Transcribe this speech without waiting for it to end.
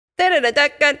Hi,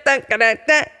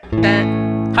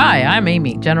 I'm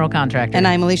Amy, general contractor. And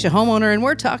I'm Alicia, homeowner, and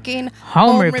we're talking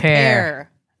home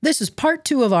repair. This is part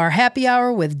 2 of our happy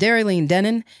hour with Darylene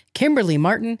Dennon, Kimberly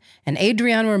Martin, and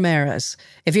Adriana Ramirez.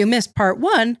 If you missed part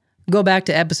 1, go back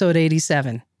to episode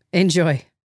 87. Enjoy.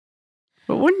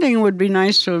 But one thing would be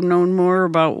nice to have known more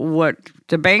about what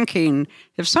the banking,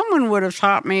 if someone would have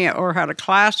taught me or had a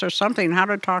class or something, how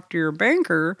to talk to your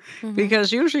banker,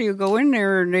 because usually you go in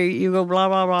there and you go blah,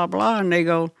 blah, blah, blah, and they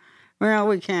go, well,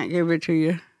 we can't give it to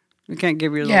you. We can't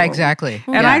give you the loan. Exactly.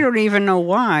 And I don't even know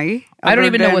why. I don't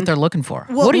even know what they're looking for.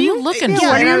 Well, what are you looking for? Yeah,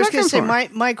 What and are I you was going to say, looking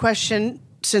for? my question,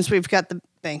 since we've got the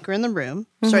banker in the room,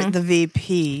 sorry, the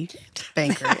VP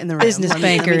banker in the room. Business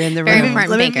banker in the Very room.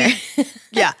 important banker.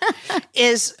 Yeah.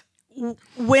 Is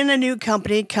when a new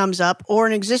company comes up or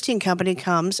an existing company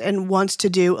comes and wants to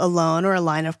do a loan or a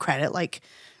line of credit like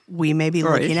we may be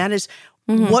looking at is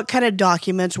what kind of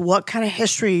documents, what kind of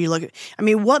history you look at? I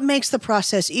mean, what makes the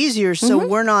process easier so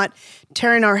we're not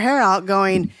tearing our hair out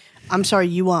going, I'm sorry,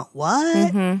 you want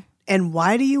what? And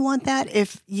why do you want that?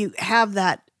 If you have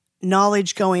that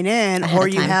knowledge going in or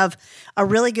you have a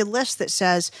really good list that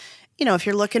says, you know, if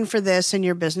you're looking for this and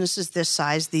your business is this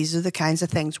size, these are the kinds of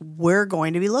things we're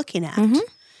going to be looking at.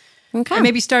 Okay. And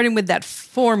maybe starting with that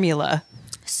formula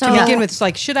So to begin with. It's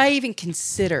like, should I even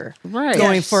consider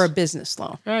going for a business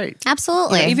loan? Right.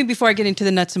 absolutely. Even before I get into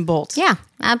the nuts and bolts. Yeah,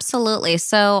 absolutely.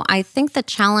 So I think the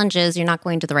challenge is you're not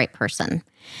going to the right person.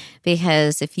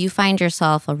 Because if you find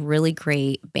yourself a really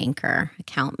great banker,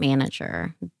 account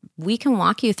manager, we can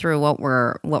walk you through what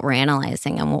we're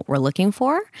analyzing and what we're looking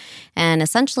for. And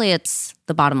essentially it's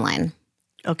the bottom line.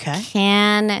 Okay.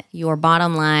 Can your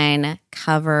bottom line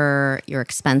cover your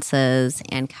expenses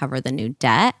and cover the new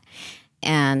debt?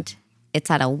 And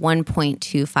it's at a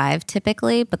 1.25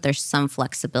 typically, but there's some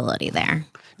flexibility there.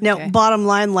 Now, bottom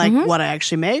line, like what I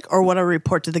actually make or what I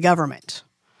report to the government?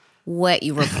 What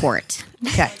you report.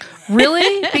 Okay.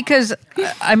 Really? Because,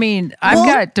 I mean,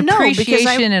 I've got no, because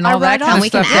depreciation and I all that write kind off- of We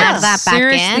can stuff add that back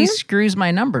seriously in. screws my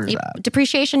numbers up.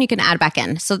 Depreciation you can add back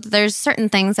in. So there's certain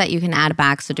things that you can add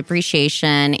back. So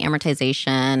depreciation,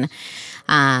 amortization.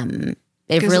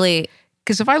 It really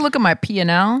Because if I look at my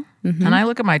P&L and I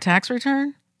look at my tax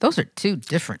return, those are two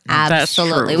different numbers.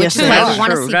 absolutely, true. which Yes, is it why is. we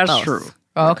want to True. see That's both. true.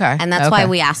 Oh, okay. And that's why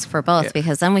we ask for both,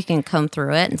 because then we can comb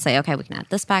through it and say, okay, we can add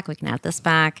this back, we can add this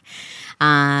back.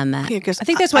 Because I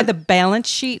think that's why the balance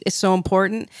sheet is so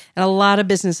important. And a lot of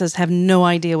businesses have no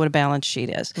idea what a balance sheet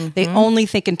is. They only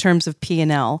think in terms of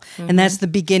P&L, and that's the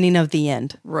beginning of the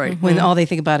end. Right. When all they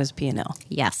think about is P&L.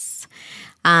 Yes.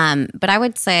 But I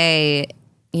would say,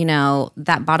 you know,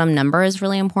 that bottom number is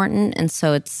really important. And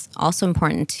so it's also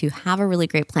important to have a really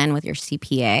great plan with your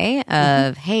CPA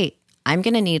of, hey, I'm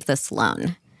going to need this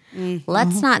loan.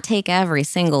 Let's not take every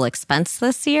single expense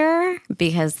this year,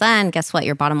 because then guess what?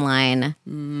 Your bottom line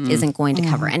isn't going to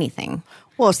cover anything.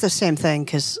 well, it's the same thing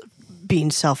because being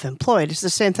self-employed, it's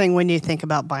the same thing when you think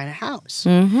about buying a house.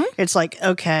 It's like,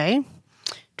 okay,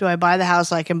 do I buy the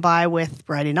house I can buy with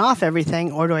writing off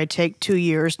everything, or do I take 2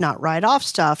 years, not write off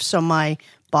stuff, so my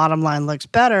bottom line looks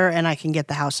better and I can get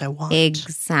the house I want?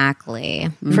 Exactly.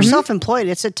 For self-employed,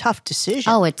 it's a tough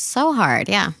decision. Oh, it's so hard.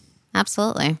 Yeah,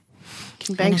 absolutely.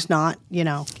 Can banks not,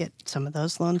 get some of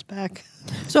those loans back?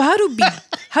 So how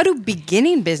do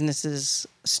beginning businesses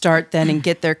start then and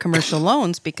get their commercial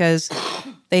loans, because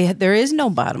there is no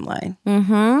bottom line?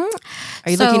 Are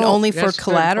you So- looking only for That's a good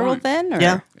collateral point. then? Or?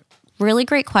 Yeah. Really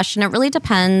great question. It really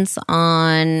depends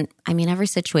on, every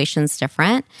situation's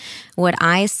different. What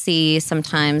I see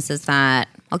sometimes is that,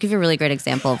 I'll give you a really great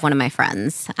example of one of my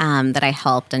friends that I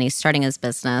helped, and he's starting his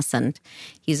business, and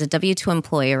he's a W-2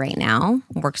 employee right now,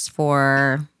 works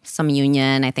for some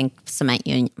union, I think cement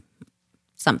union,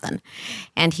 something.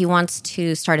 And he wants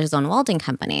to start his own welding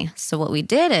company. So what we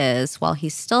did is, while he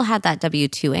still had that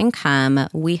W-2 income,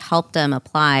 we helped him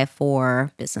apply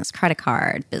for business credit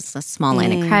card, business small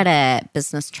line of credit,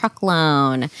 business truck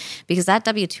loan, because that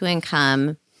W-2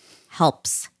 income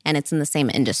helps, and it's in the same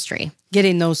industry.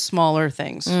 Getting those smaller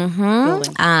things.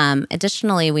 Building.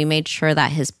 Additionally, we made sure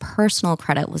that his personal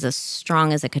credit was as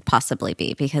strong as it could possibly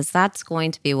be, because that's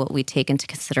going to be what we take into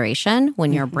consideration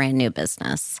when you're a brand new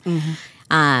business.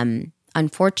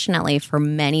 Unfortunately, for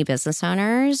many business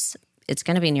owners, it's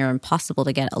going to be near impossible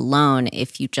to get a loan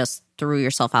if you just threw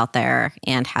yourself out there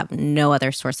and have no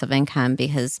other source of income,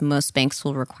 because most banks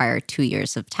will require 2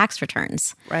 years of tax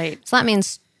returns. Right. So that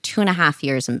means 2.5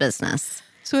 years in business.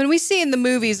 So when we see in the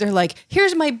movies, they're like,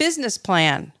 here's my business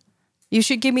plan. You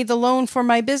should give me the loan for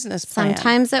my business plan.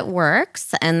 Sometimes it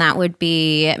works, and that would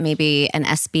be maybe an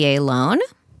SBA loan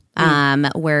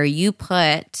where you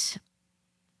put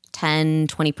 10,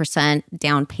 20%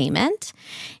 down payment,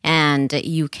 and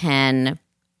you can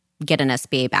get an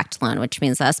SBA-backed loan, which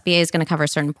means the SBA is going to cover a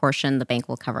certain portion, the bank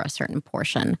will cover a certain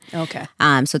portion. Okay.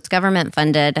 So it's government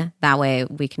funded. That way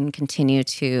we can continue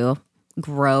to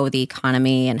grow the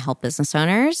economy and help business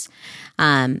owners.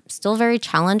 Still very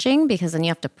challenging because then you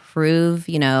have to prove,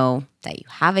 that you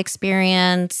have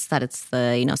experience, that it's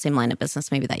the, same line of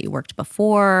business maybe that you worked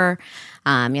before.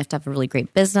 You have to have a really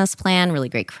great business plan, really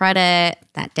great credit,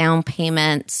 that down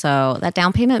payment. So that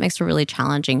down payment makes it really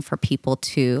challenging for people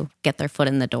to get their foot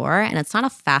in the door. And it's not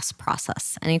a fast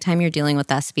process. Anytime you're dealing with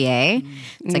SBA,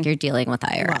 it's like you're dealing with the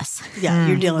IRS. Yeah,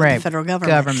 you're dealing with the federal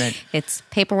government. It's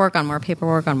paperwork on more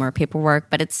paperwork on more paperwork,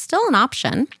 but it's still an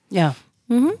option. Yeah.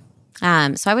 So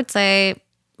I would say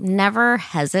never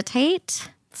hesitate.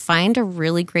 Find a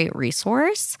really great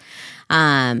resource.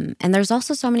 And there's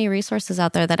also so many resources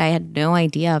out there that I had no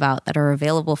idea about that are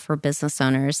available for business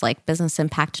owners, like Business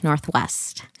Impact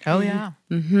Northwest. Oh, yeah.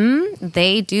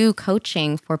 They do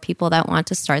coaching for people that want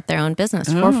to start their own business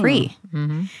for free.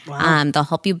 Wow. They'll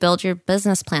help you build your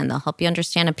business plan. They'll help you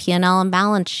understand a P&L and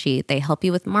balance sheet. They help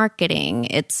you with marketing.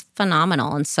 It's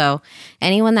phenomenal. And so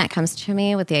anyone that comes to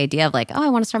me with the idea of like, oh, I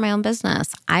want to start my own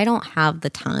business, I don't have the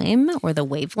time or the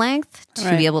wavelength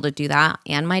to be able to do that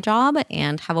and my job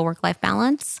and have a work-life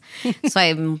balance. So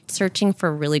I'm searching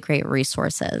for really great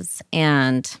resources.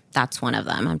 And that's one of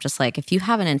them. I'm just like, if you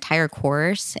have an entire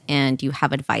course and you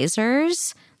have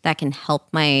advisors that can help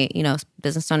my,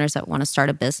 business owners that want to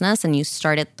start a business and you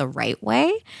start it the right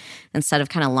way instead of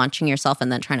kind of launching yourself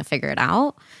and then trying to figure it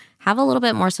out, have a little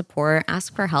bit more support,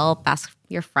 ask for help, ask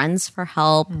your friends for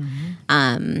help.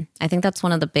 I think that's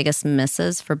one of the biggest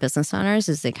misses for business owners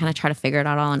is they kind of try to figure it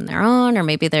out all on their own, or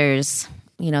maybe there's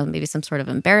maybe some sort of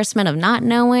embarrassment of not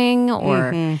knowing,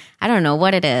 or I don't know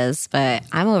what it is, but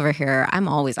I'm over here. I'm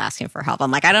always asking for help. I'm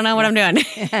like, I don't know what I'm doing.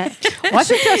 Well, I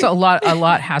think that's a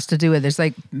lot has to do with this.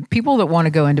 Like people that want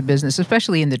to go into business,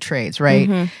 especially in the trades,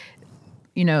 right?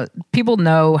 People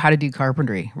know how to do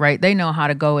carpentry, right? They know how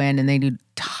to go in and they do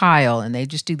tile and they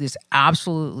just do this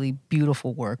absolutely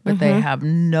beautiful work, but they have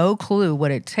no clue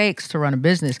what it takes to run a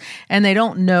business and they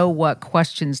don't know what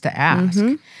questions to ask.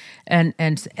 And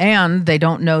they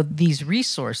don't know these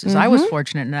resources. I was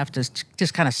fortunate enough to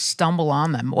just kind of stumble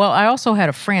on them. Well, I also had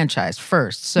a franchise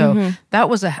first, so that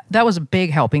was a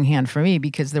big helping hand for me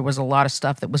because there was a lot of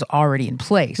stuff that was already in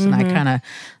place, and I kind of,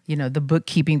 the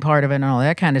bookkeeping part of it and all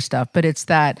that kind of stuff. But it's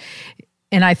that.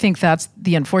 And I think that's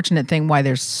the unfortunate thing why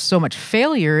there's so much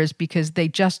failure is because they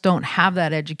just don't have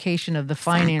that education of the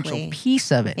financial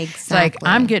piece of it. Exactly. It's like,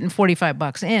 I'm getting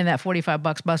 $45 in, that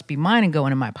 $45 must be mine and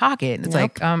going in my pocket. And it's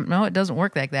like, no, it doesn't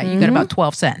work like that. You got about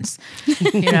 12 cents,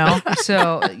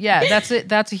 So yeah, that's it.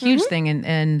 That's a huge thing.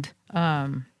 I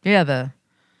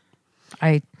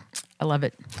love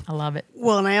it. I love it.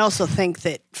 Well, and I also think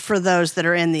that for those that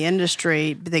are in the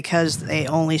industry, because they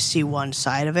only see one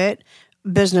side of it,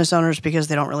 business owners, because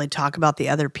they don't really talk about the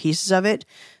other pieces of it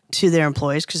to their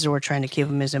employees, because we're trying to keep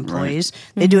them as employees,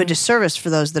 they do a disservice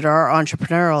for those that are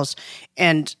entrepreneurials.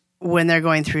 And when they're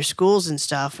going through schools and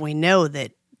stuff, we know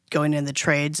that going in the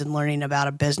trades and learning about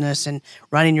a business and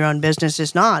running your own business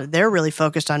is not. They're really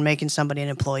focused on making somebody an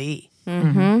employee.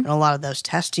 And a lot of those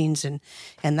testings and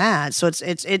that. So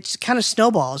it's kind of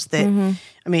snowballs that,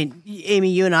 I mean,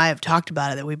 Amy, you and I have talked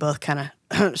about it, that we both kind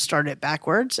of started it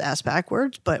backwards, ass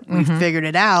backwards, but we figured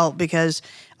it out because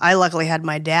I luckily had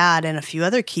my dad and a few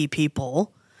other key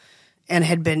people and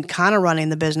had been kind of running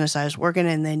the business I was working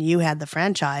in. And then you had the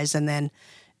franchise. And then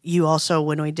you also,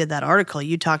 when we did that article,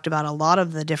 you talked about a lot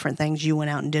of the different things. You went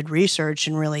out and did research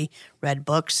and really read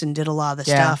books and did a lot of the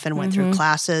stuff and went through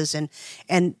classes and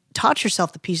taught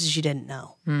yourself the pieces you didn't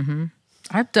know.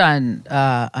 I've done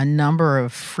a number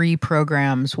of free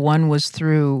programs. One was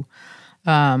through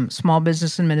Small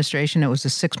Business Administration. It was a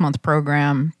 6-month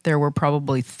program. There were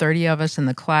probably 30 of us in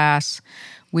the class.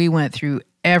 We went through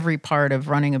every part of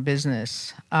running a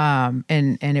business, and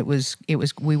it was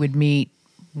we would meet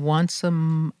once a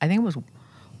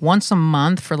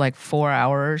month for like 4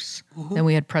 hours. Then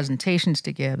we had presentations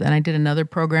to give. Then I did another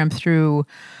program through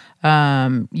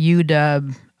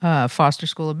UW Foster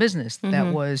School of Business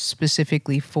that was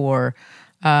specifically for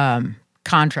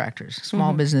contractors,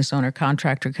 small business owner,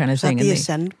 contractor kind of thing. Is that the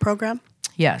Ascend program?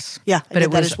 Yes. Yeah, I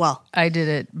did that as well. I did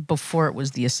it before it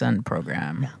was the Ascend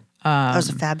program. That was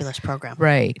a fabulous program.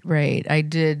 Right. I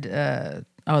did.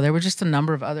 There were just a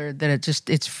number of other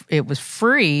that it was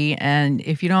free, and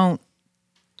if you don't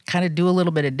kind of do a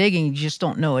little bit of digging. You just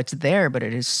don't know it's there, but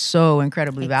it is so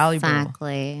incredibly valuable.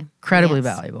 Exactly. Incredibly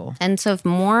valuable. And so if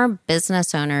more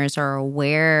business owners are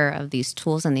aware of these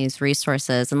tools and these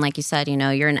resources, and like you said,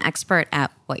 you're an expert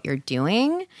at what you're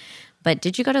doing, but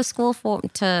did you go to school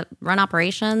to run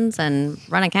operations and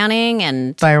run accounting and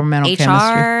environmental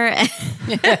HR?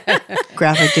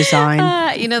 Graphic design.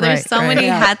 There's so many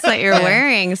hats that you're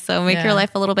wearing. So make your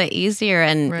life a little bit easier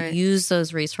and use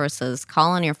those resources.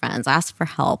 Call on your friends. Ask for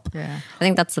help. Yeah. I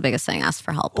think that's the biggest thing. Ask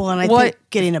for help. Well, and I think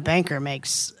getting a banker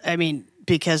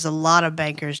because a lot of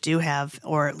bankers do have,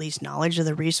 or at least knowledge of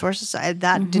the resources. That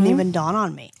didn't even dawn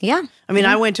on me. Yeah.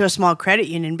 I went to a small credit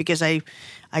union because I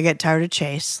get tired of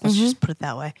Chase. Let's just put it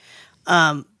that way.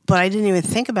 But I didn't even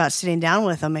think about sitting down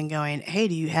with them and going, hey,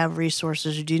 do you have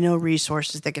resources or do you know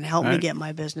resources that can help me get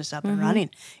my business up and running?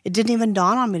 It didn't even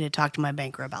dawn on me to talk to my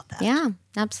banker about that. Yeah,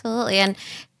 absolutely. And,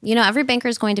 every banker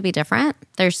is going to be different.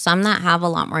 There's some that have a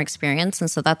lot more experience. And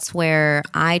so that's where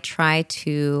I try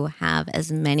to have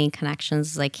as many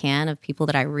connections as I can of people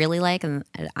that I really like and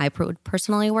I would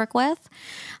personally work with.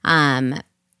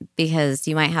 Because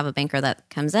you might have a banker that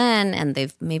comes in and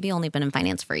they've maybe only been in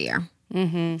finance for a year.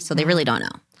 So they really don't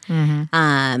know.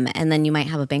 And then you might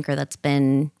have a banker that's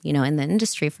been, in the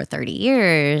industry for 30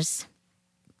 years.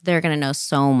 They're going to know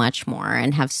so much more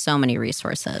and have so many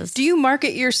resources. Do you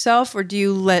market yourself or do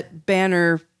you let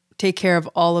Banner take care of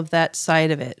all of that side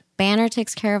of it? Banner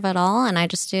takes care of it all and I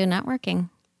just do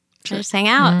networking. I just hang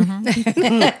out.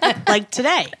 Like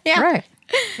today. Yeah. Right.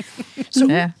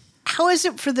 So how is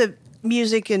it for the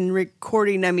music and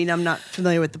recording? I'm not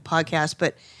familiar with the podcast,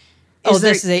 but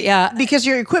this is it. Yeah. Because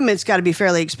your equipment's got to be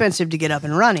fairly expensive to get up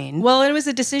and running. Well, it was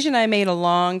a decision I made a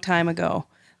long time ago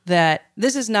that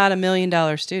this is not $1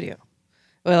 million studio.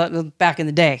 Well, back in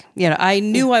the day, I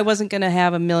knew I wasn't going to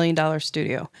have $1 million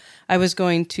studio. I was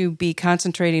going to be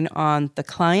concentrating on the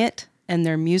client and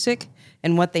their music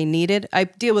and what they needed. I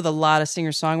deal with a lot of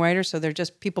singer-songwriters, so they're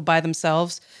just people by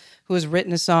themselves who has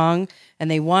written a song and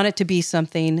they want it to be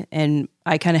something, and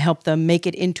I kind of help them make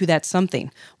it into that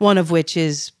something, one of which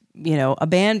is, a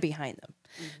band behind them.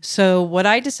 So what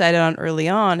I decided on early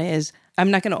on is I'm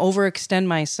not going to overextend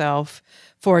myself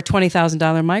for a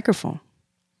 $20,000 microphone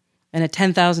and a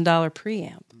 $10,000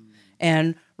 preamp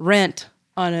and rent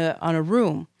on a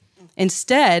room.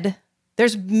 Instead,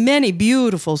 there's many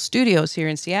beautiful studios here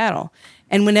in Seattle.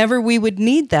 And whenever we would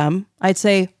need them, I'd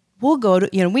say, we'll go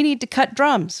to, we need to cut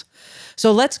drums.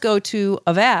 So let's go to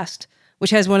Avast,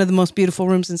 which has one of the most beautiful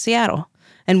rooms in Seattle.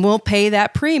 And we'll pay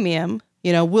that premium.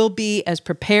 We'll be as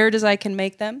prepared as I can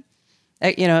make them,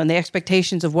 and the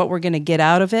expectations of what we're going to get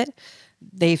out of it.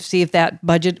 They see if that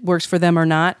budget works for them or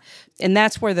not. And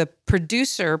that's where the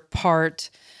producer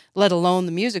part, let alone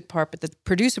the music part, but the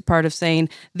producer part of saying,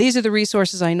 these are the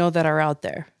resources I know that are out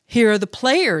there. Here are the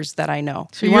players that I know.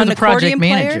 So you're the project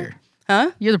manager.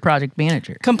 Huh? You're the project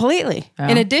manager. Completely.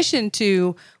 In addition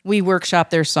to, we workshop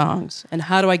their songs and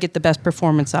how do I get the best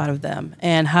performance out of them?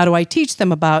 And how do I teach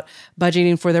them about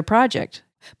budgeting for their project?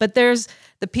 But there's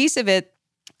the piece of it,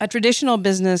 a traditional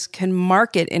business can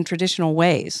market in traditional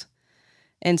ways.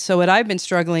 And so what I've been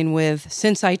struggling with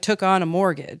since I took on a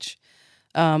mortgage,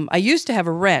 I used to have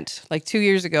a rent. Like 2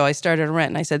 years ago, I started a rent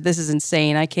and I said, this is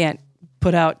insane. I can't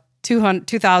put out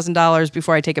 $2,000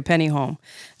 before I take a penny home.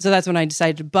 So that's when I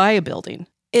decided to buy a building,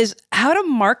 is how to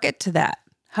market to that,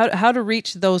 how to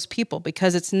reach those people,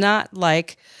 because it's not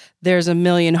like there's a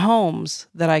million homes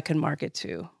that I can market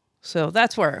to. So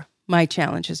that's where my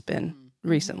challenge has been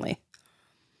recently.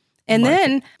 And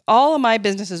then all of my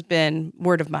business has been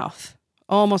word of mouth,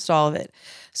 almost all of it.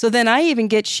 So then I even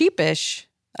get sheepish.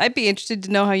 I'd be interested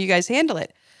to know how you guys handle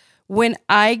it. When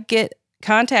I get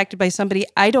contacted by somebody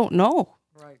I don't know.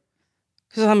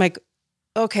 Because I'm like,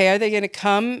 okay, are they going to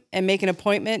come and make an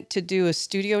appointment to do a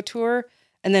studio tour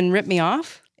and then rip me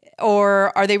off?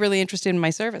 Or are they really interested in my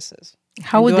services?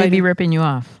 How would they be ripping you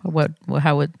off? What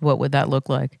would that look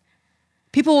like?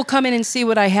 People will come in and see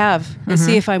what I have and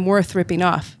see if I'm worth ripping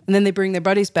off. And then they bring their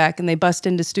buddies back and they bust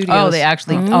into studios. Oh, they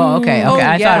actually, okay.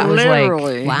 I thought it was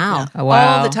literally. like, wow. Oh,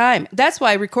 wow. All the time. That's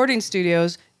why recording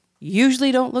studios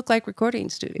usually don't look like recording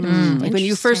studios. Like when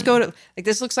you first go to, like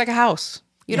this looks like a house.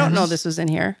 You don't know this was in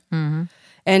here.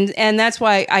 And that's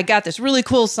why I got this really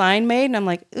cool sign made. And I'm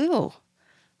like, ooh,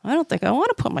 I don't think I want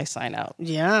to put my sign out.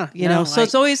 Yeah. You know,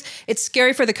 so it's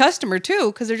scary for the customer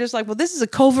too, because they're just like, well, this is a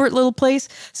covert little place.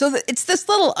 So it's this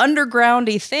little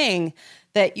undergroundy thing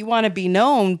that you want to be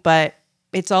known, but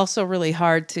it's also really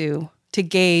hard to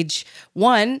gauge,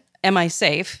 one, am I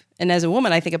safe? And as a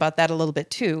woman, I think about that a little bit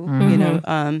too, you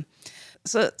know.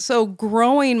 So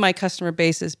growing my customer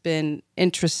base has been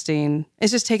interesting.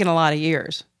 It's just taken a lot of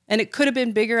years. And it could have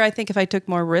been bigger, I think, if I took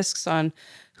more risks on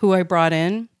who I brought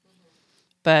in.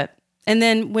 But, and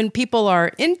then when people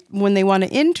are when they want to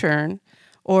intern,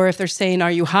 or if they're saying,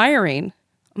 are you hiring?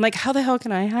 I'm like, how the hell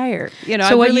can I hire? You know,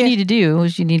 So what you need to do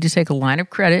is you need to take a line of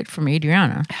credit from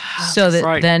Adriana, so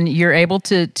that then you're able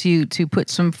to put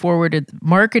some forward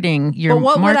marketing. But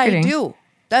what would I do?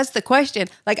 That's the question.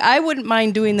 Like, I wouldn't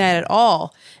mind doing that at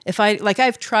all. If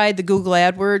I've tried the Google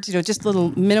AdWords, you know, just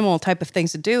little minimal type of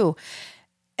things to do.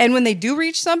 And when they do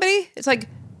reach somebody, it's like,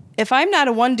 if I'm not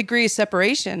a 1 degree of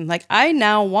separation, like I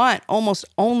now want almost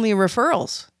only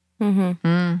referrals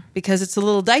because it's a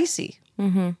little dicey.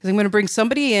 Because I'm going to bring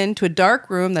somebody into a dark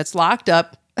room that's locked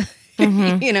up,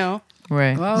 you know.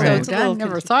 Right. Well, right. so it's I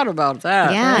never thought about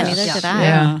that. Yeah, neither did I.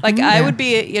 Yeah. Like I would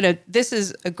be, you know, this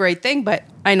is a great thing, but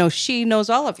I know she knows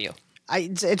all of you.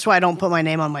 It's why I don't put my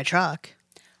name on my truck.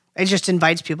 It just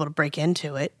invites people to break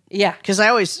into it. Yeah. Because I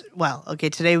always,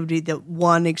 today would be the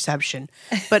one exception.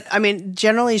 But I mean,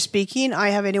 generally speaking, I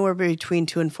have anywhere between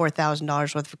 $2,000 and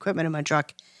 $4,000 worth of equipment in my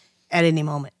truck at any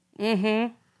moment.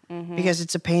 Because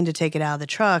it's a pain to take it out of the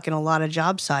truck. And a lot of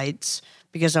job sites,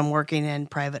 because I'm working in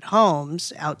private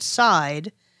homes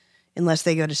outside, unless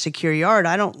they go to secure yard,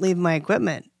 I don't leave my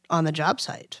equipment on the job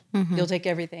site. You'll take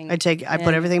everything. I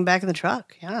put everything back in the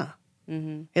truck. Yeah.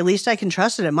 At least I can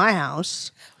trust it at my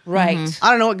house. Right. I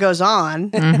don't know what goes on.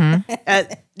 In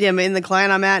the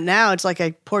client I'm at now, it's like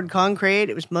I poured concrete.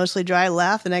 It was mostly dry,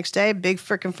 left. The next day, big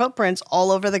freaking footprints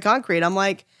all over the concrete. I'm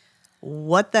like,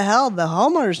 what the hell? The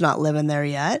homeowner's not living there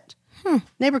yet.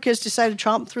 Neighbor kids decided to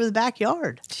tromp through the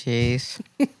backyard. Jeez.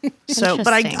 So, but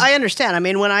I understand. I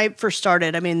mean, when I first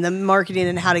started, I mean, the marketing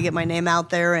and how to get my name out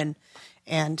there,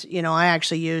 and you know, I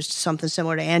actually used something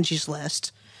similar to Angie's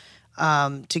List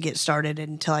to get started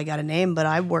until I got a name. But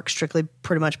I work strictly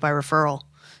pretty much by referral,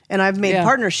 and I've made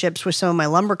partnerships with some of my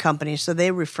lumber companies, so they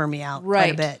refer me out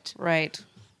quite a bit. Right.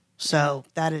 So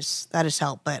that has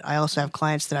helped. But I also have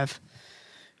clients that I've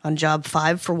on job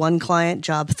 5 for one client,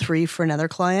 job 3 for another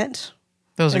client.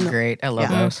 Those are great. I love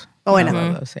those. Oh, I know.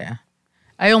 love those, yeah.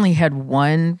 I only had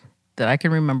one that I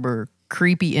can remember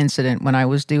creepy incident when I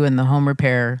was doing the home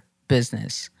repair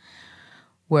business,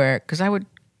 because I would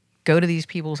go to these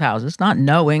people's houses not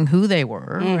knowing who they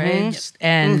were, right?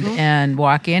 And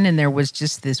walk in, and there was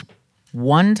just this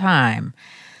one time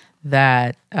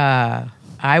that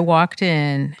I walked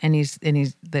in, and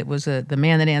that was the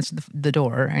man that answered the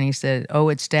door, and he said, "Oh,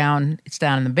 it's down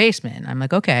in the basement." I'm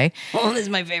like, "Okay." Oh, this is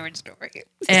my favorite story.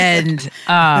 And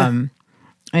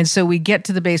so we get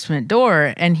to the basement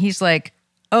door, and he's like,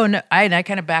 "Oh no!" I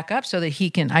kind of back up so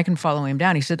that I can follow him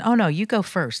down. He said, "Oh no, you go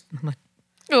first." I'm like,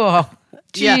 "Oh,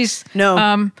 geez,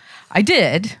 no." I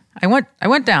did. I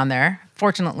went down there.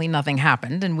 Fortunately, nothing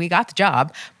happened, and we got the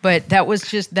job. But that was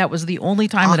the only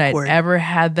time that I'd ever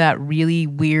had that really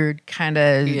weird kind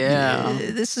of,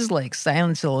 this is like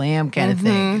Silence of the Lamb kind of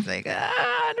thing. It's like,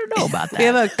 I don't know about that. We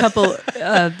have a couple,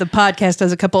 the podcast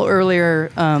has a couple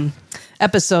earlier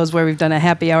episodes where we've done a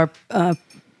happy hour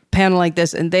panel like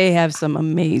this, and they have some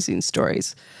amazing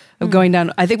stories of going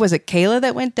down. I think, was it Kayla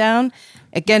that went down?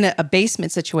 Again, a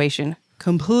basement situation,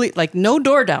 complete, like no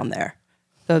door down there.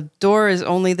 The door is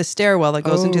only the stairwell that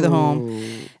goes into the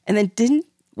home. And then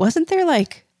wasn't there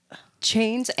like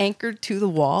chains anchored to the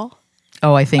wall?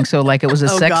 Oh, I think so. Like it was a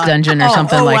sex dungeon or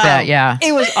something like that. Yeah.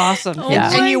 It was awesome.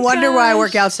 And you wonder why I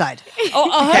work outside.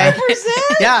 Oh,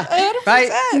 100%. Yeah. 100%. Right?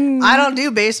 I don't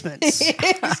do basements.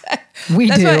 We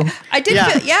do. Why I did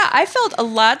I felt a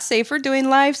lot safer doing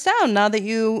live sound now that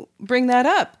you bring that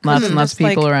up. Lots and lots of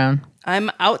people around. I'm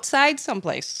outside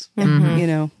someplace, you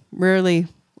know, rarely,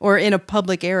 or in a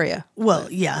public area.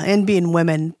 Well, yeah, and being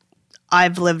women,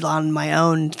 I've lived on my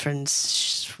own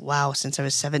since I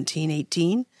was 17,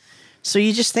 18. So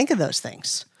you just think of those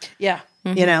things. Yeah.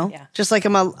 You know, just like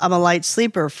I'm a light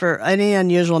sleeper. For any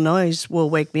unusual noise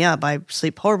will wake me up. I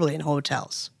sleep horribly in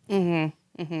hotels.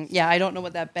 Yeah, I don't know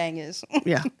what that bang is.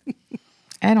 Yeah.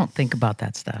 I don't think about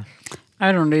that stuff.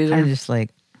 I don't either. I'm just like,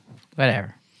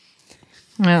 whatever.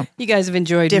 Well, You guys have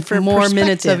enjoyed Different more minutes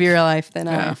perspective. of your life than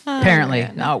I. apparently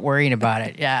not worrying about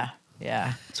it. Yeah.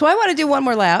 So I want to do one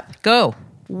more lap. Go.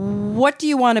 What do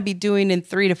you want to be doing in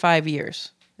 3 to 5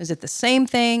 years? Is it the same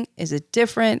thing? Is it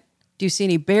different? Do you see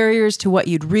any barriers to what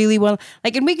you'd really want?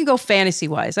 Like, and we can go fantasy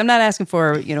wise. I'm not asking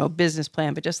for, a business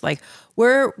plan, but just like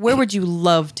where would you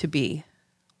love to be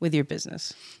with your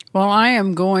business? Well, I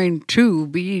am going to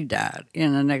be that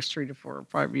in the next 3 to 4 or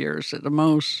 5 years at the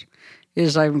most.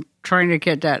 I'm trying to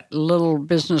get that little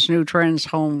business New Trends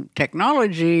home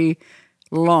technology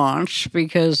launched,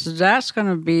 because that's going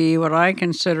to be what I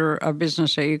consider a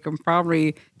business that you can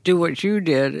probably do what you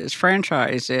did, is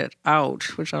franchise it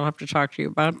out, which I'll have to talk to you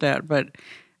about that. But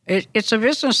it's a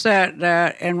business that,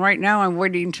 and right now I'm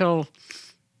waiting until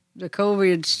the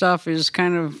COVID stuff is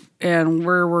kind of, and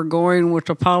where we're going with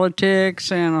the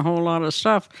politics and a whole lot of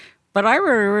stuff. But I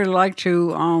really like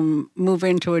to move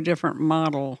into a different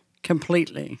model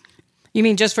completely. You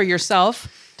mean just for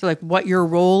yourself, to like what your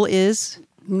role is?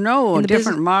 No, a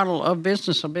different model of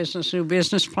business, new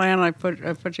business plan. I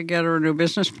put together a new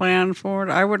business plan for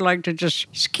it. I would like to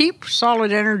just keep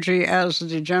Solid Energy as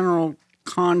the general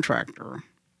contractor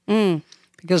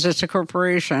because it's a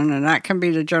corporation, and that can be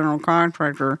the general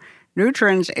contractor.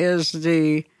 Nutrients is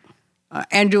the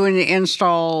and doing the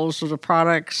installs of the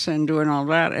products and doing all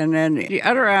that. And then the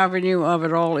other avenue of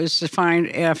it all is to find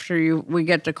after we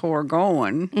get the core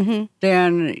going,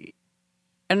 then,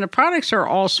 and the products are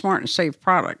all smart and safe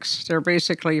products. They're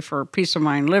basically for peace of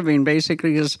mind living,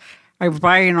 basically, because I'm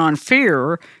buying on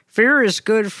fear. Fear is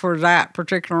good for that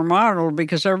particular model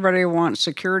because everybody wants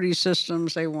security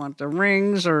systems. They want the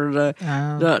rings or the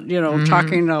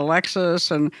talking to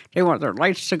Alexis, and they want their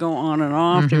lights to go on and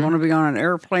off. They want to be on an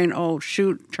airplane. Oh,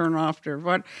 shoot, turn off their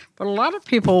but a lot of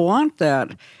people want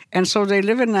that, and so they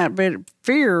live in that bit of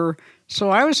fear. So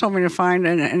I was hoping to find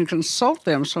and consult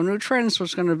them. So New Trends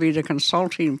was going to be the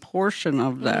consulting portion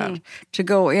of that to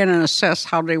go in and assess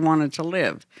how they wanted to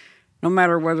live. No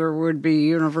matter whether it would be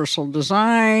universal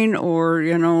design or,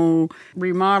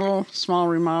 small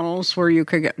remodels where you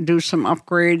could do some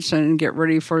upgrades and get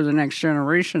ready for the next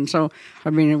generation. So,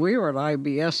 we were at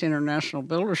IBS, International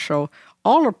Builder Show,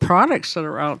 all the products that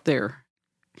are out there.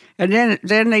 And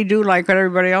then they do like what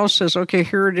everybody else says, okay,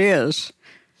 here it is.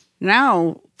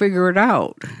 Now, figure it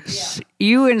out. Yeah.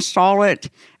 You install it,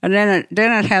 and then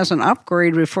it has an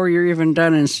upgrade before you're even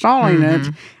done installing it.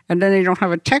 And then they don't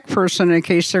have a tech person in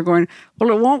case they're going, well,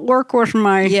 it won't work with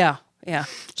my... Yeah.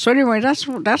 So anyway, that's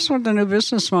what the new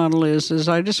business model is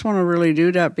I just want to really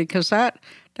do that because that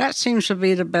seems to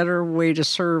be the better way to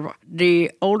serve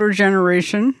the older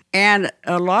generation and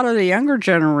a lot of the younger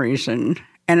generation.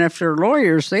 And if they're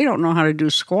lawyers, they don't know how to do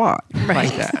squat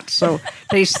like that. So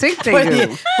they think they do.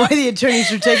 Boy, the attorneys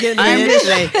are taking the hit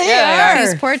today. They are.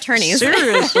 These poor attorneys.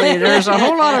 Seriously, there's a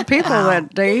whole lot of people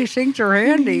that they think they're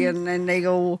handy, and then they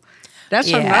go,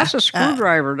 that's a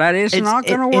screwdriver. That is not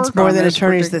going to work. It's more than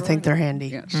attorneys that think they're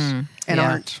handy and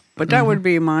aren't. But that would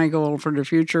be my goal for the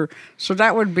future. So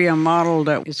that would be a model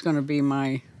that is going to be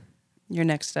your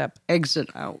next step. Exit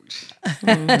out.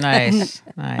 Nice.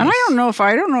 And I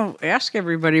don't know, ask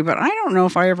everybody, but I don't know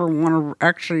if I ever want to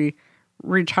actually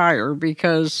retire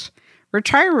because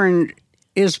retiring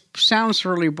sounds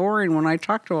really boring when I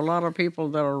talk to a lot of people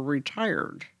that are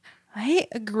retired. I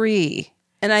agree.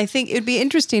 And I think it'd be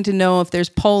interesting to know if there's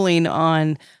polling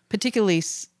on particularly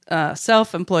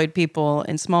self-employed people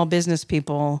and small business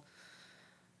people.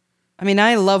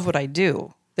 I love what I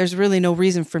do. There's really no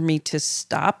reason for me to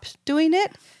stop doing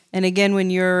it. And again, when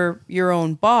you're your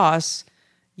own boss,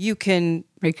 you can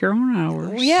make your own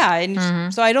hours. Yeah.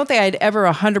 And so I don't think I'd ever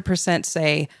 100%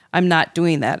 say I'm not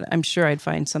doing that. I'm sure I'd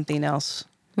find something else,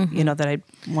 that I'd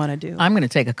want to do. I'm going to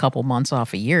take a couple months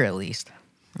off a year at least.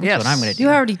 That's what I'm going to do. You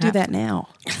already do that now.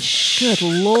 Good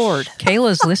Lord.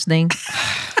 Kayla's listening.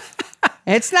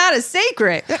 It's not a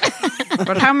secret.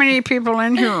 But how many people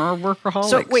in here are workaholics?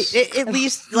 So wait, at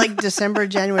least like December,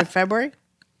 January, February?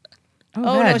 Oh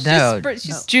God, no.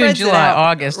 June, July,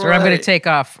 August. Or I'm going to take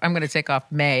off. I'm going to take off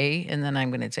May, and then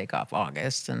I'm going to take off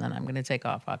August, and then I'm going to take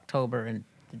off October, and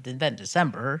then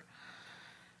December.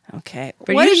 Okay.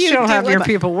 But what you still have your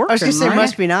people working, I was going to say, right?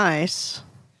 Must be nice.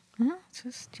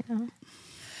 Just,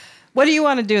 What do you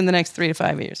want to do in the next 3 to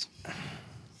 5 years?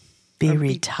 Be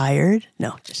retired?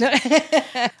 No.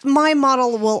 My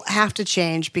model will have to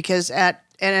change because in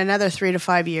another 3 to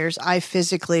 5 years, I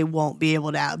physically won't be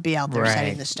able to be out there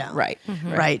setting the stone. Right.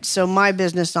 Right. So my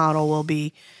business model will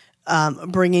be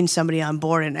bringing somebody on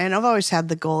board. And I've always had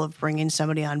the goal of bringing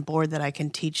somebody on board that I can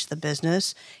teach the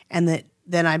business and that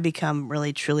then I become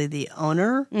really, truly the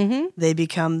owner. They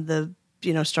become the,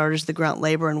 starters, the grunt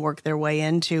labor and work their way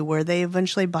into where they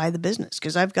eventually buy the business.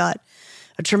 Because I've got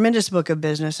a tremendous book of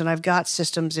business and I've got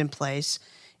systems in place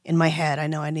in my head. I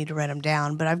know I need to write them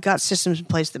down, but I've got systems in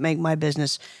place that make my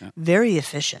business very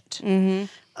efficient. And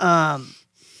I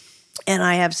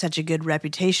have such a good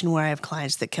reputation where I have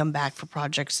clients that come back for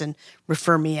projects and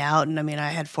refer me out. And I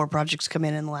had 4 projects come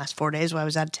in the last 4 days while I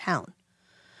was out of town.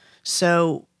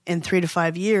 So in 3 to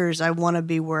 5 years, I want to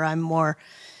be where I'm more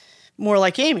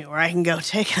like Amy, where I can go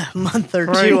take a month or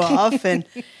 2 off and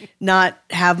not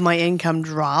have my income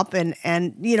drop and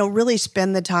really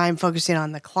spend the time focusing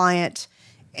on the client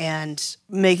and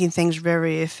making things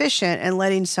very efficient and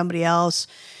letting somebody else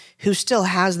who still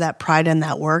has that pride in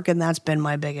that work. And that's been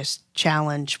my biggest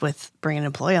challenge with bringing an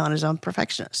employee on is I'm a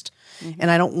perfectionist.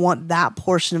 And I don't want that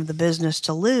portion of the business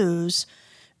to lose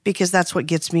because that's what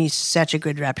gets me such a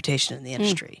good reputation in the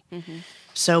industry.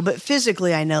 So, but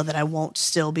physically, I know that I won't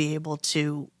still be able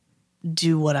to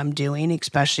do what I'm doing,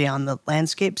 especially on the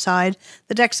landscape side.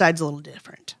 The deck side's a little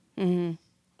different.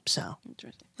 So,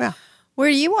 yeah. Where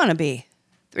do you want to be?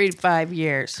 3 to 5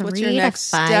 years. What's your 3 to next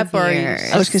 5 step? Or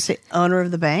years. I was going to say owner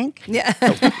of the bank. Yeah.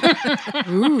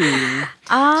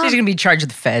 She's gonna be charged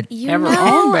with the Fed. Have her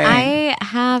own bank. I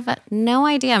have no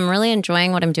idea. I'm really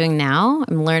enjoying what I'm doing now.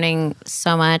 I'm learning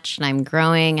so much and I'm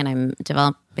growing and I'm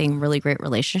developing really great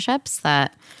relationships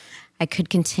that I could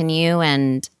continue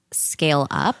and scale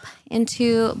up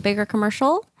into bigger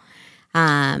commercial.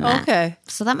 Okay.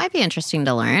 So that might be interesting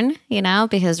to learn,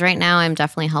 because right now I'm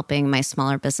definitely helping my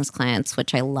smaller business clients,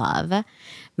 which I love.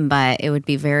 But it would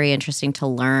be very interesting to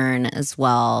learn as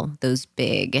well those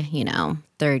big,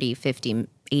 30, 50,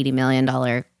 $80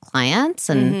 million clients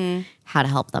and how to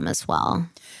help them as well.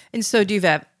 And so do you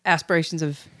have aspirations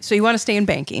so you want to stay in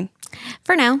banking?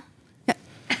 For now.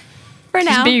 For She's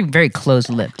now. being very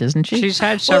close-lipped, isn't she? She's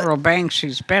had several banks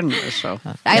she's been with, so.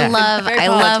 I love Very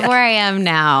where I am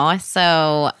now.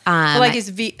 So, Like is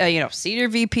senior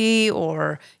VP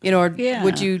or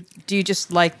Yeah. do you just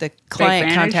like the client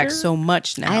manager? contact so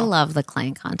much now? I love the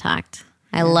client contact.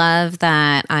 I love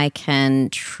that I can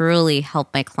truly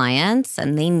help my clients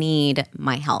and they need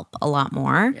my help a lot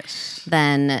more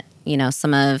than,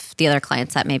 some of the other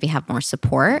clients that maybe have more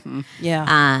support.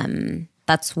 Yeah.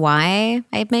 That's why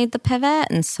I made the pivot.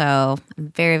 And so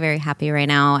I'm very, very happy right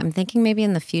now. I'm thinking maybe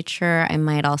in the future, I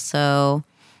might also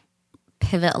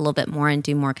pivot a little bit more and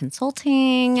do more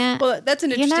consulting. Well, that's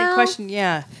an interesting question.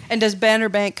 Yeah. And does Banner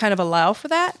Bank kind of allow for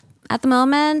that? At the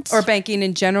moment. Or banking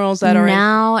in general? Is that all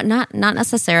right? No, not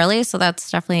necessarily. So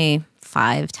that's definitely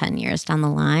 5-10 years down the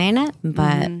line.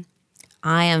 But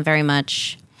I am very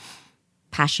much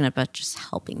passionate about just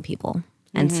helping people.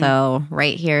 And so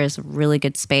right here is a really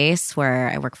good space where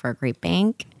I work for a great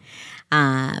bank.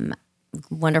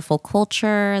 Wonderful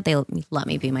culture. They let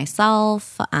me be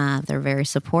myself. They're very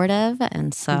supportive.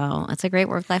 And so it's a great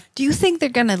work life. Do you think they're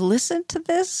going to listen to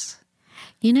this?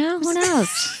 Who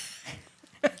knows?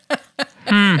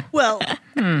 Well,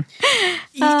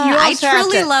 I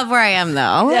truly love where I am,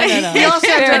 though. You also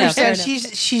have to Fair understand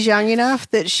enough. she's young enough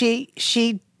that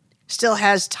she still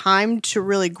has time to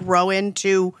really grow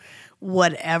into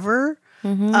whatever.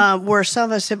 Where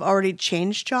some of us have already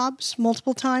changed jobs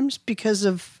multiple times because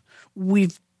of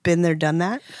we've been there, done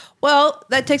that. Well,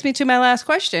 that takes me to my last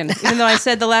question. Even though I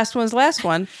said the last one's the last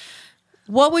one,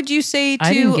 what would you say to?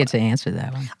 I didn't get to answer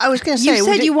that one. I was going to say You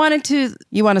said you want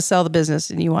to sell the business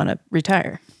and you want to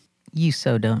retire. You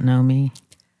so don't know me.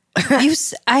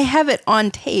 I have it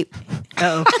on tape.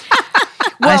 Well,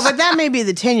 but that may be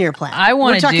the 10-year plan. I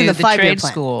want We're to talking do the the 5-year trade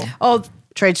plan. school. Oh,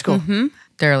 trade school.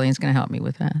 Darlene's going to help me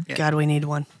with that. God, we need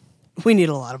one. We need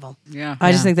a lot of them. Yeah.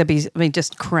 I just think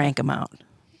just crank them out.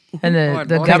 And the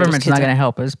Boy, government's those not kids going to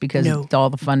help us because No. all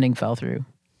the funding fell through.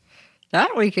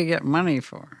 That we could get money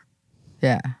for.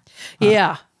 Yeah.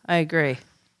 Yeah, I agree.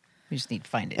 We just need to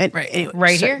find it. And right anyway,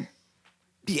 right so- here.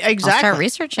 Yeah, I'll exactly. start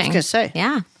researching. I was going to say.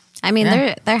 Yeah. I mean,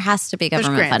 there has to be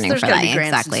government grants. funding There's for gotta that. be grants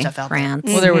and Exactly. stuff out there. Grants.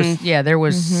 Well, there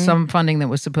was some funding that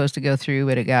was supposed to go through,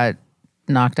 but it got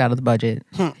knocked out of the budget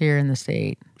here in the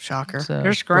state. Shocker. So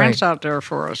There's grants right. out there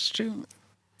for us, too.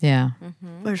 Yeah.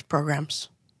 There's programs.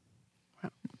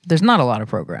 There's not a lot of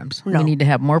programs. No. We need to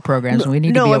have more programs, and we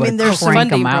need No, to be I able mean, to there's crank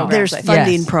funding them out. programs. There's Yes.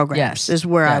 funding programs Yes. is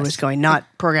where I Yes. was going, not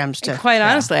programs to. Quite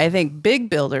honestly, I think big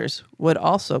builders would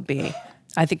also be.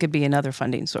 I think could be another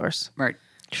funding source Right.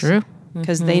 True.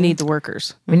 because they need the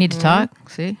workers. We need to talk.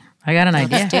 See, I got an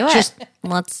idea. Do it.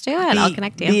 Let's do it. I'll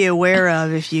connect you. Be aware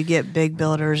of if you get big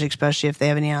builders, especially if they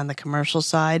have any on the commercial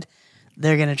side,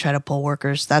 they're going to try to pull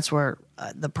workers. That's where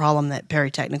the problem that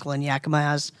Perry Technical in Yakima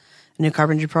has, a new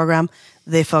carpentry program,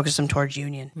 they focus them towards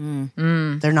union.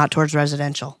 They're not towards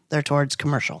residential. They're towards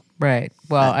commercial. Right.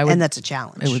 Well, I would. And that's a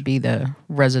challenge. It would be the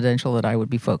residential that I would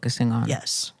be focusing on.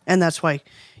 Yes. And that's why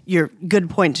your good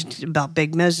point about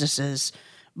big businesses,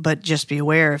 but just be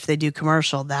aware if they do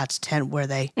commercial, that's where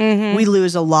they we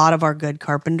lose a lot of our good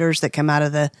carpenters that come out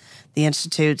of the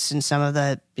institutes and some of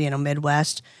the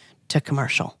Midwest to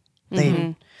commercial.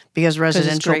 They because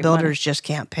residential great builders money. just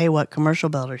can't pay what commercial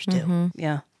builders do.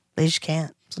 Yeah. They just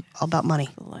can't. It's all about money.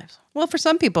 Lives. Well, for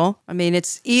some people, I mean,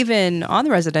 it's even on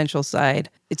the residential side,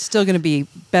 it's still going to be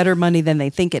better money than they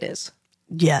think it is.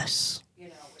 Yes.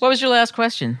 What was your last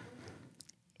question?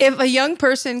 If a young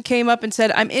person came up and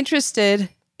said, I'm interested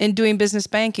in doing business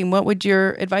banking, what would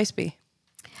your advice be?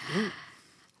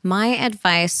 My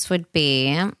advice would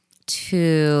be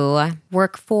to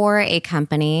work for a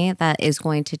company that is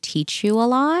going to teach you a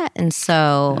lot. And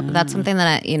so that's something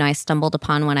that I stumbled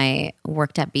upon when I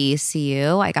worked at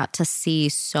BECU. I got to see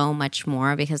so much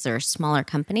more because they're a smaller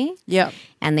company. Yeah.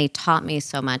 And they taught me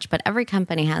so much. But every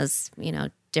company has,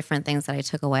 different things that I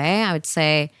took away. I would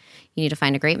say you need to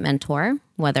find a great mentor,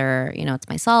 whether, it's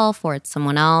myself or it's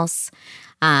someone else.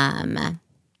 And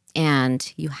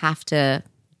you have to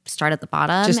start at the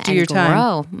bottom Just do and your time.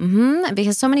 grow.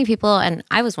 Because so many people, and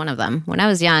I was one of them. When I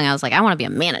was young, I was like, I want to be a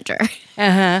manager.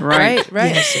 Right.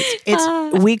 Yes,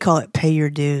 it's we call it pay your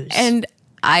dues. And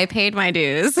I paid my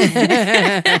dues.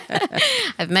 I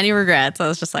have many regrets. I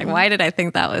was just like, why did I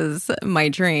think that was my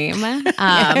dream?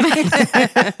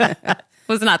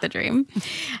 Was not the dream.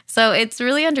 So it's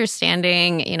really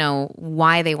understanding,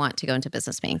 why they want to go into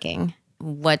business banking.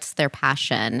 What's their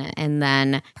passion, and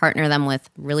then partner them with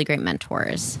really great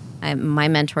mentors. My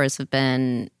mentors have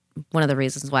been one of the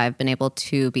reasons why I've been able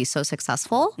to be so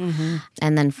successful,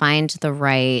 and then find the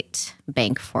right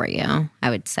bank for you,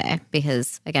 I would say,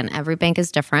 because again, every bank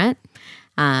is different.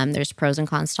 There's pros and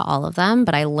cons to all of them,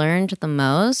 but I learned the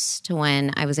most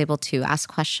when I was able to ask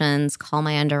questions, call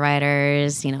my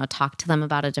underwriters, talk to them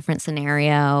about a different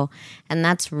scenario. And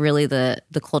that's really the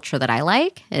culture that I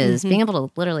like, is being able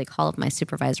to literally call up my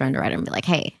supervisor underwriter and be like,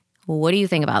 hey, what do you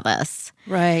think about this?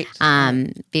 Right.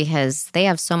 Because they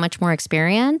have so much more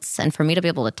experience. And for me to be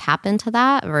able to tap into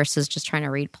that versus just trying to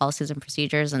read policies and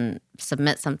procedures and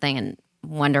submit something and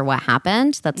wonder what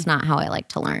happened, that's not how I like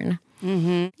to learn.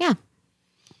 Yeah.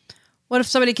 What if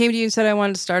somebody came to you and said, I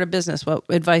wanted to start a business? What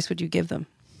advice would you give them?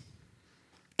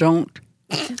 Don't.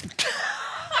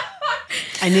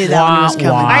 I knew that one was coming.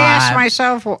 I asked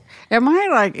myself, am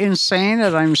I insane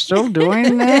that I'm still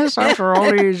doing this after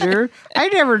all these years? I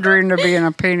never dreamed of being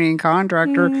a painting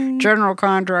contractor, general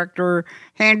contractor,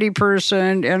 handy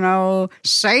person,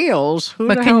 sales. Who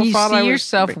But the can hell you thought see I was-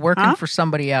 yourself working Huh? for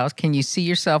somebody else? Can you see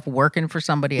yourself working for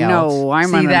somebody else? No, I'm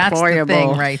See, that's the unemployable.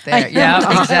 thing right there.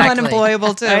 Yeah, exactly.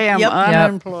 Unemployable too. I am Yep.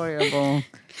 unemployable.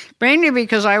 Mainly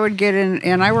because I would get in,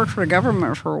 and I worked for the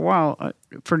government for a while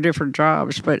for different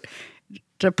jobs, but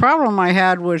the problem I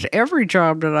had with every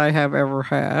job that I have ever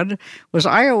had was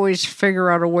I always figure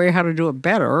out a way how to do it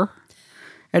better.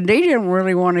 And they didn't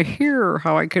really want to hear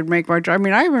how I could make my job. I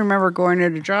mean, I remember going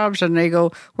into jobs and they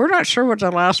go, we're not sure what the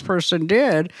last person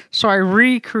did. So I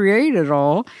recreate it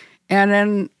all. And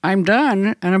then I'm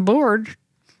done and I'm bored.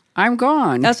 I'm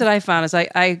gone. That's what I found is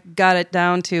I got it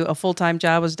down to a full-time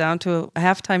job, was down to a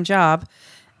half-time job.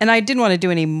 And I didn't want to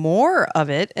do any more of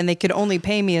it, and they could only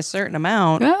pay me a certain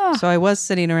amount. Yeah. So I was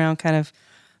sitting around kind of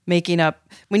making up.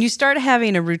 When you start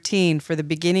having a routine for the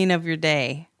beginning of your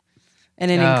day,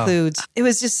 and it includes, it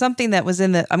was just something that was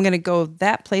in I'm going to go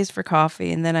that place for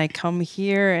coffee, and then I come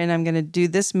here, and I'm going to do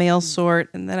this mail sort,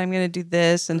 and then I'm going to do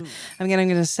this, and I'm going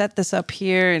to set this up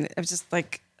here. And I was just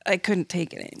like, I couldn't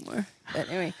take it anymore. But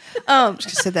anyway. She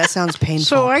said that sounds painful.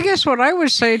 So I guess what I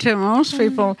would say to most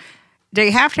people, they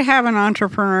have to have an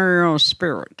entrepreneurial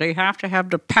spirit. They have to have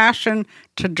the passion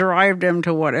to drive them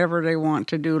to whatever they want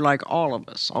to do, like all of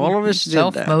us. All of us did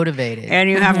that. Self-motivated. And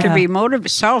you have to be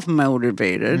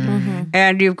self-motivated.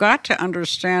 And you've got to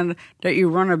understand that you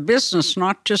run a business,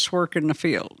 not just work in the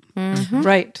field.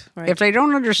 Right. If they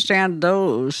don't understand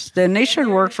those, then they should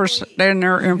work for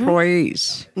their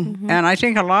employees. And I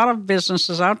think a lot of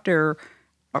businesses out there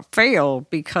fail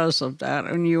because of that,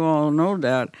 and you all know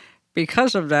that.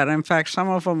 Because of that, in fact, some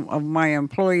of my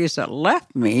employees that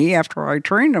left me after I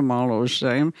trained them all those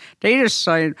things, they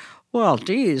decided, well,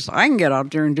 geez, I can get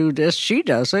out there and do this. She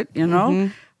does it,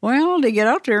 Well, they get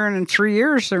out there, and in 3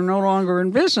 years, they're no longer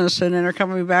in business, and then they're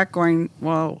coming back going,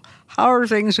 well, how are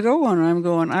things going? And I'm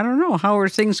going, I don't know. How are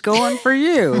things going for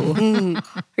you?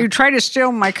 You try to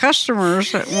steal my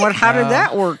customers. How did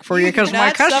that work for you? Because my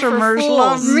not suffer customers fools.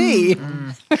 love me.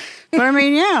 But I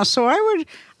mean, yeah, so I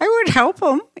would help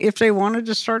them if they wanted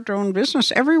to start their own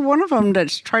business. Every one of them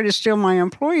that's tried to steal my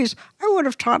employees, I would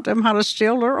have taught them how to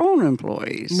steal their own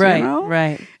employees. Right, you know?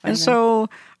 right. And so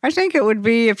I think it would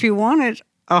be, if you want it,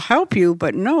 I'll help you,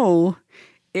 but no,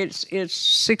 it's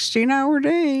 16-hour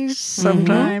days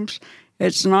sometimes.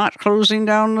 It's not closing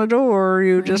down the door.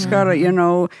 You just got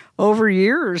to, over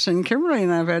years, and Kimberly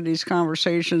and I have had these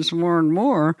conversations more and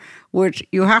more, which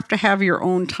you have to have your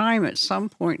own time at some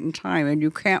point in time, and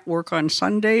you can't work on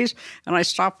Sundays, and I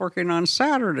stopped working on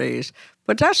Saturdays.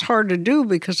 But that's hard to do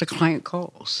because the client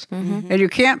calls. And you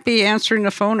can't be answering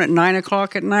the phone at 9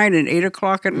 o'clock at night and 8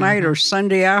 o'clock at night or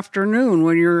Sunday afternoon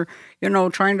when you're,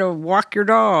 trying to walk your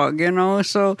dog,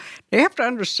 So they have to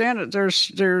understand that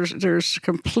there's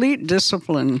complete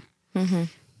discipline.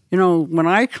 When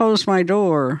I close my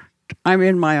door, I'm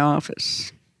in my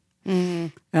office.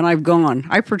 And I've gone.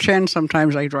 I pretend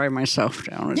sometimes I drive myself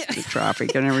down the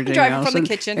traffic and everything Driving else. from the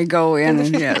kitchen. And go in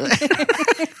and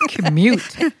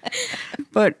Commute.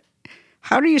 But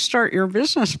how do you start your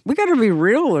business? We got to be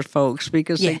real with folks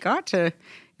because they got to,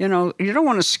 you don't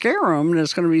want to scare them that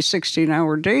it's going to be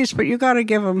 16-hour days, but you got to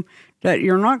give them that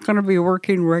you're not going to be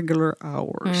working regular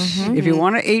hours. If you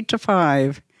want an 8 to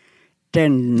 5,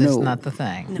 then no. That's not the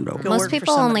thing. No. Most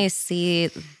people only see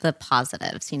the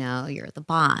positives. You're the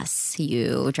boss.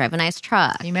 You drive a nice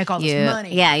truck. You make all this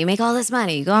money. Yeah, you make all this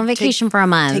money. You go on vacation for a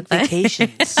month. Take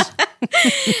vacations.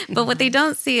 But what they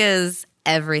don't see is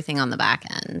everything on the back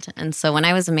end. And so when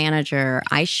I was a manager,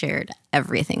 I shared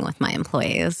everything with my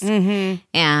employees.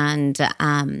 And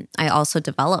I also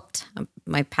developed.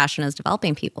 My passion is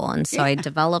developing people. And so I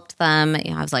developed them.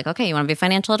 I was like, okay, you want to be a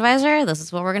financial advisor? This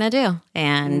is what we're going to do.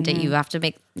 And you have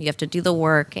to do the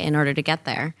work in order to get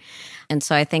there. And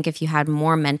so I think if you had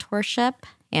more mentorship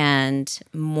and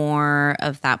more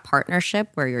of that partnership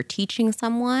where you're teaching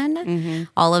someone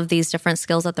all of these different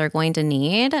skills that they're going to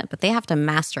need, but they have to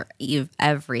master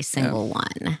every single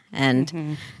one.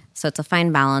 And so it's a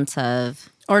fine balance of...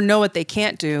 Or know what they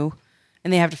can't do,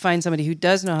 and they have to find somebody who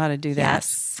does know how to do that.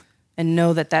 Yes. And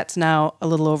know that that's now a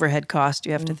little overhead cost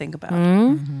you have to think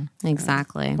about.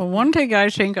 Exactly. Well, one thing I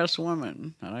think us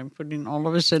women, and I'm putting all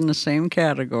of us in the same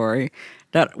category,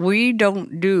 that we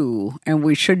don't do and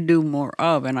we should do more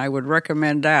of, and I would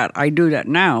recommend that. I do that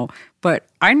now, but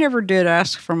I never did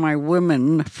ask for my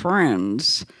women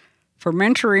friends for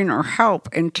mentoring or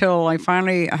help until I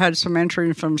finally had some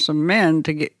mentoring from some men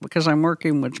because I'm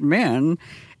working with men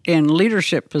in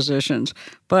leadership positions.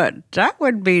 But that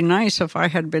would be nice if I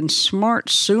had been smart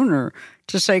sooner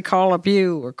to say, call up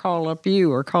you or call up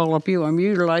you or call up you. I'm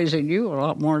utilizing you a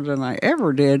lot more than I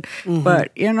ever did.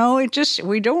 But,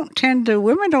 women don't tend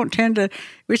to,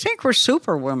 we think we're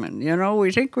super women,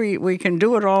 we think we can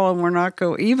do it all and we're not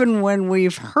even when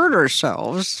we've hurt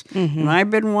ourselves, and I've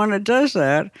been one that does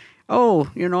that.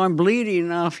 I'm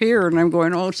bleeding off here, and I'm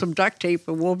going, some duct tape,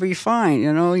 and we'll be fine.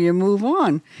 You move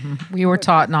on. We were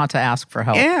taught not to ask for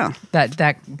help. Yeah.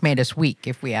 That made us weak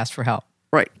if we asked for help.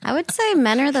 Right. I would say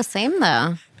men are the same,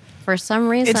 though. For some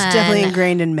reason. It's definitely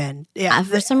ingrained in men. Yeah.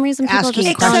 For some reason, people Asking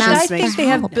just Except don't I ask think for they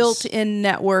have help. built-in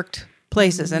networked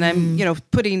places, and I'm,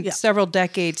 putting several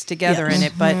decades together in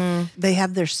it, but They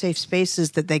have their safe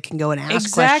spaces that they can go and ask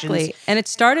exactly. questions. And it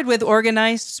started with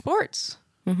organized sports.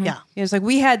 Yeah. It's like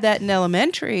we had that in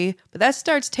elementary, but that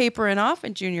starts tapering off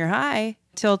in junior high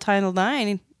till Title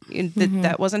IX.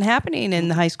 That wasn't happening in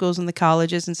the high schools and the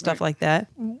colleges and stuff like that.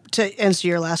 To answer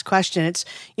your last question, it's,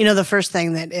 the first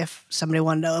thing that if somebody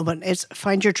wanted to open, it's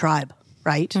find your tribe,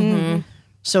 right?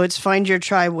 So it's find your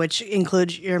tribe, which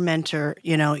includes your mentor,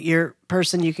 your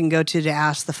person you can go to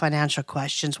ask the financial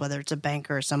questions, whether it's a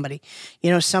banker or somebody,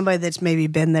 somebody that's maybe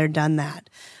been there, done that.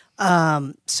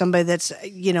 Somebody that's,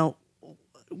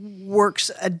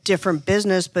 works a different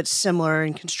business but similar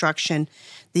in construction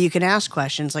that you can ask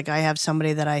questions. Like I have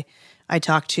somebody that I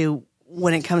talk to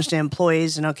when it comes to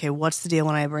employees and, okay, what's the deal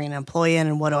when I bring an employee in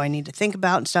and what do I need to think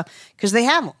about and stuff? Because they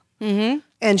have them.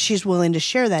 And she's willing to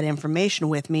share that information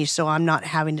with me so I'm not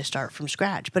having to start from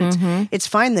scratch. But it's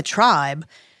find the tribe.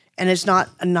 And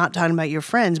I'm not talking about your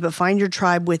friends, but find your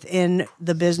tribe within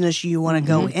the business you want to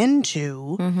go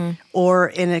into or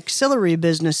in auxiliary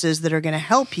businesses that are going to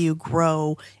help you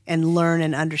grow and learn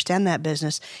and understand that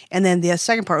business. And then the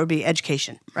second part would be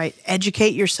education, right?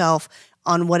 Educate yourself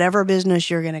on whatever business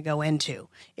you're going to go into.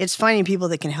 It's finding people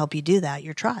that can help you do that,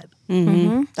 your tribe.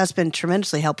 That's been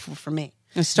tremendously helpful for me.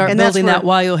 And start building that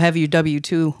while you'll have your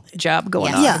W-2 job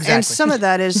going on. Yeah, Exactly. and some of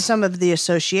that is some of the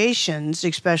associations,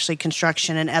 especially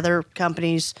construction and other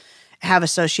companies have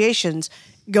associations.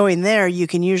 Going there, you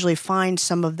can usually find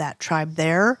some of that tribe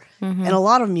there. And a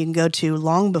lot of them you can go to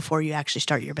long before you actually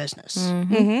start your business.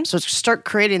 So start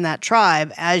creating that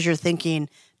tribe as you're thinking,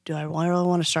 do I really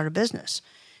want to start a business?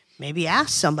 Maybe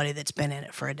ask somebody that's been in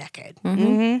it for a decade.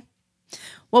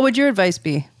 What would your advice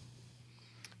be?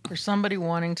 For somebody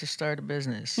wanting to start a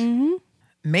business,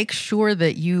 make sure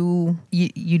that you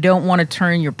don't want to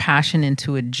turn your passion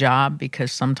into a job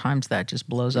because sometimes that just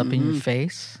blows up in your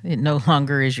face. It no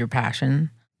longer is your passion.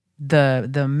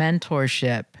 the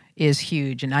mentorship is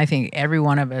huge. And I think every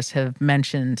one of us have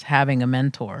mentioned having a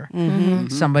mentor,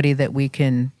 somebody that we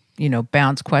can,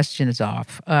 bounce questions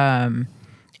off.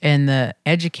 And the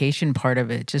education part of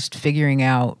it, just figuring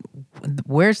out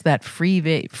where's that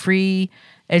free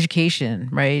education,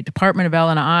 right? Department of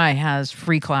L&I has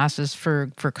free classes for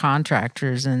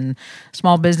contractors, and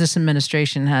Small Business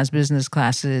Administration has business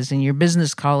classes, and your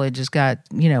business college has got,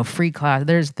 free class.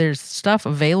 There's stuff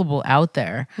available out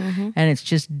there, and it's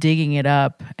just digging it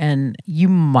up. And you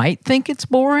might think it's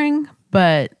boring,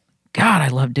 but God, I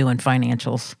love doing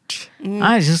financials.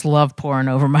 I just love poring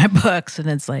over my books, and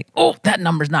it's like, oh, that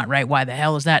number's not right. Why the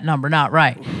hell is that number not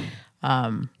right?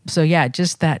 So yeah,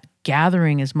 just that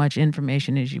gathering as much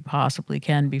information as you possibly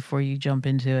can before you jump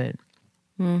into it,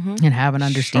 and have an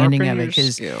understanding of it.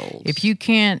 Because if you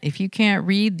can't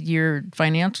read your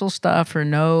financial stuff or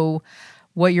know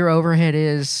what your overhead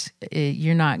is,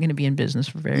 you're not going to be in business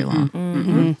for very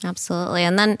long. Absolutely.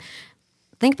 And then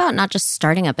think about not just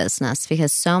starting a business,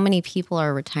 because so many people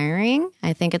are retiring.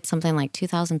 I think it's something like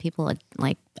 2,000 people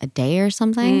a day or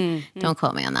something. Don't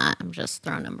quote me on that. I'm just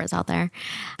throwing numbers out there.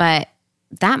 But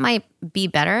that might be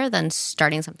better than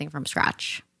starting something from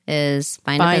scratch, is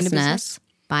buy a business.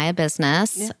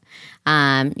 Yeah.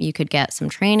 You could get some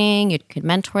training. You could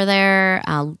mentor there.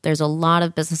 There's a lot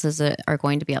of businesses that are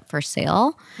going to be up for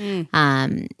sale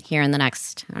here in the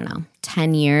next,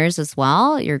 10 years as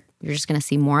well. You're just going to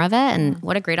see more of it. And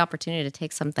what a great opportunity to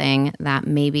take something that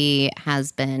maybe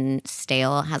has been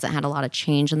stale, hasn't had a lot of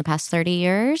change in the past 30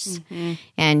 years.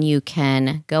 And you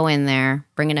can go in there,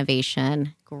 bring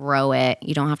innovation, grow it.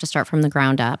 You don't have to start from the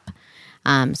ground up.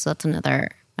 So that's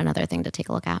another thing to take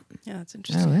a look at. Yeah, that's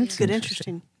interesting. Oh, that's good,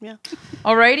 interesting. Yeah.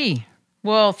 All righty.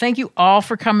 Well, thank you all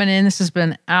for coming in. This has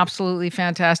been absolutely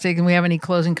fantastic. And we have any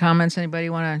closing comments? Anybody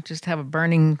want to just have a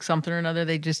burning something or another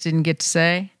they just didn't get to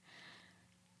say?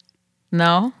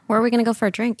 No? Where are we going to go for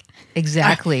a drink?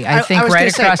 Exactly. I think was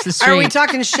right gonna across say, the street. Are we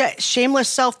talking shameless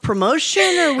self-promotion,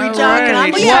 or are we talking right.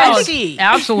 on the Well, empty?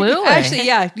 absolutely. Actually,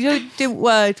 yeah, you do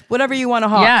whatever you want to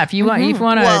hawk. Yeah, if you want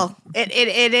to. Well,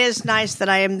 it is nice that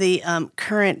I am the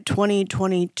current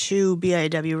 2022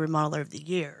 BIW Remodeler of the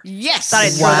Year. Yes. Thought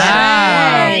I'd throw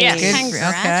that Wow. in. Yes. Good.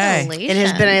 Congratulations. It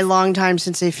has been a long time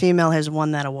since a female has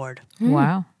won that award.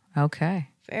 Wow. Okay.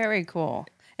 Very cool.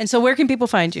 And so where can people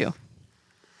find you?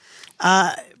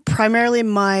 Primarily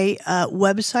my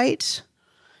website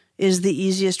is the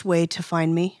easiest way to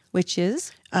find me. Which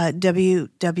is?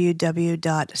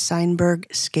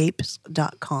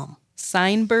 www.seinbergscapes.com.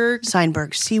 Seinberg?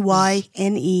 Seinberg,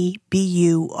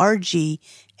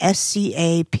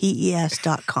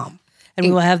 CYNEBURGSCAPES.com. And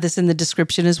we will have this in the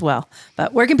description as well.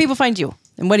 But where can people find you?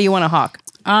 And what do you want to hawk?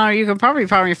 You can probably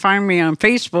find me on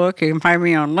Facebook. You can find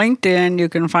me on LinkedIn. You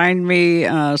can find me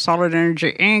Solid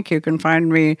Energy Inc. You can find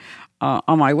me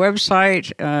on my website.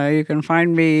 You can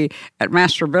find me at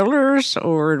Master Builders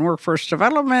or in Workforce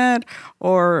Development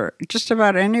or just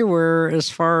about anywhere as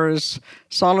far as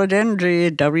Solid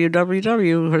Energy,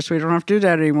 www, because we don't have to do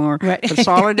that anymore. Right. But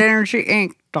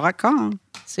solidenergyinc.com.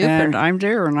 Super. And I'm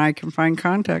there and I can find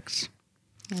contacts.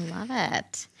 I love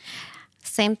it.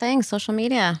 Same thing, social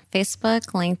media, Facebook,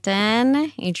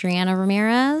 LinkedIn, Adriana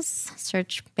Ramirez,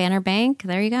 search Banner Bank.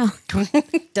 There you go. Done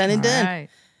and done. All right.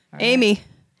 Amy.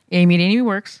 Amy at Amy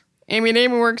Works.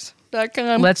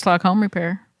 AmyandAmyWorks.com. Let's talk home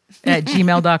repair at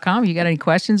gmail.com. If you got any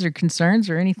questions or concerns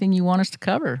or anything you want us to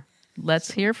cover,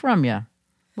 let's hear from you.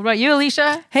 What about you,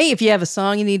 Alicia? Hey, if you have a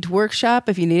song you need to workshop,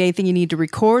 if you need anything you need to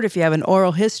record, if you have an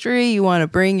oral history, you want to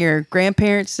bring your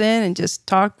grandparents in and just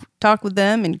talk with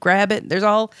them and grab it. There's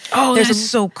so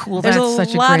cool. There's That's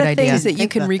such a lot great of idea. things that you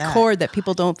Think can about record that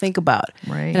people don't think about.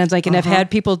 Right. And it's like, and I've had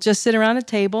people just sit around a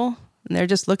table and they're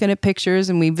just looking at pictures,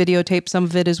 and we videotape some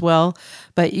of it as well.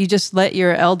 But you just let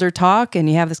your elder talk and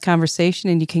you have this conversation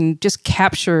and you can just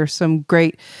capture some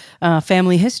great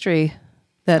family history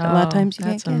that a lot of times you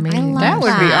that's can't get. amazing. That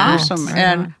would be Wow. awesome.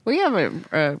 And we have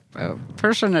a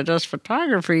person that does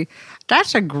photography.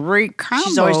 That's a great combo.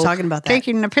 She's always talking about that.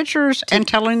 Taking the pictures and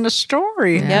telling the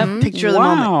story. Yep. Picture of the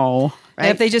moment. Wow. And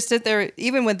if they just sit there,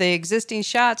 even with the existing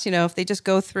shots, if they just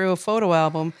go through a photo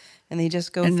album and they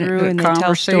just go through and they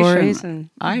tell stories.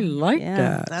 And I like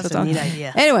that. That's So a neat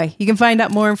idea. anyway, you can find out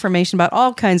more information about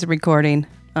all kinds of recording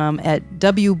at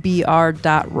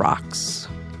wbr.rocks.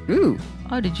 Ooh.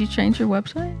 Oh, did you change your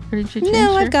website? Or did you change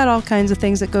No, your... I've got all kinds of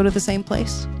things that go to the same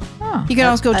place. Oh. You can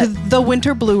also go to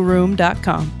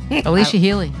thewinterblueroom.com Alicia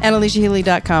Healy. and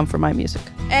AliciaHealy.com for my music.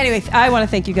 Anyway, I want to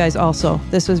thank you guys also.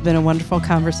 This has been a wonderful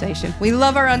conversation. We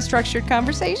love our unstructured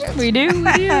conversations. We do. We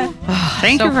do.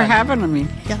 Thank So you for fun. having me.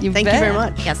 Yeah, You thank bet. you very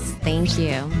much. Yes, thank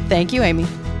you. Thank you, Amy.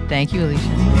 Thank you, Alicia.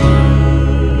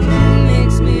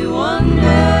 Makes me wonder.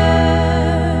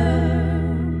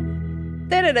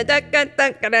 Da, da, da, da, da,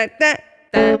 da, da, da,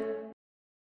 da.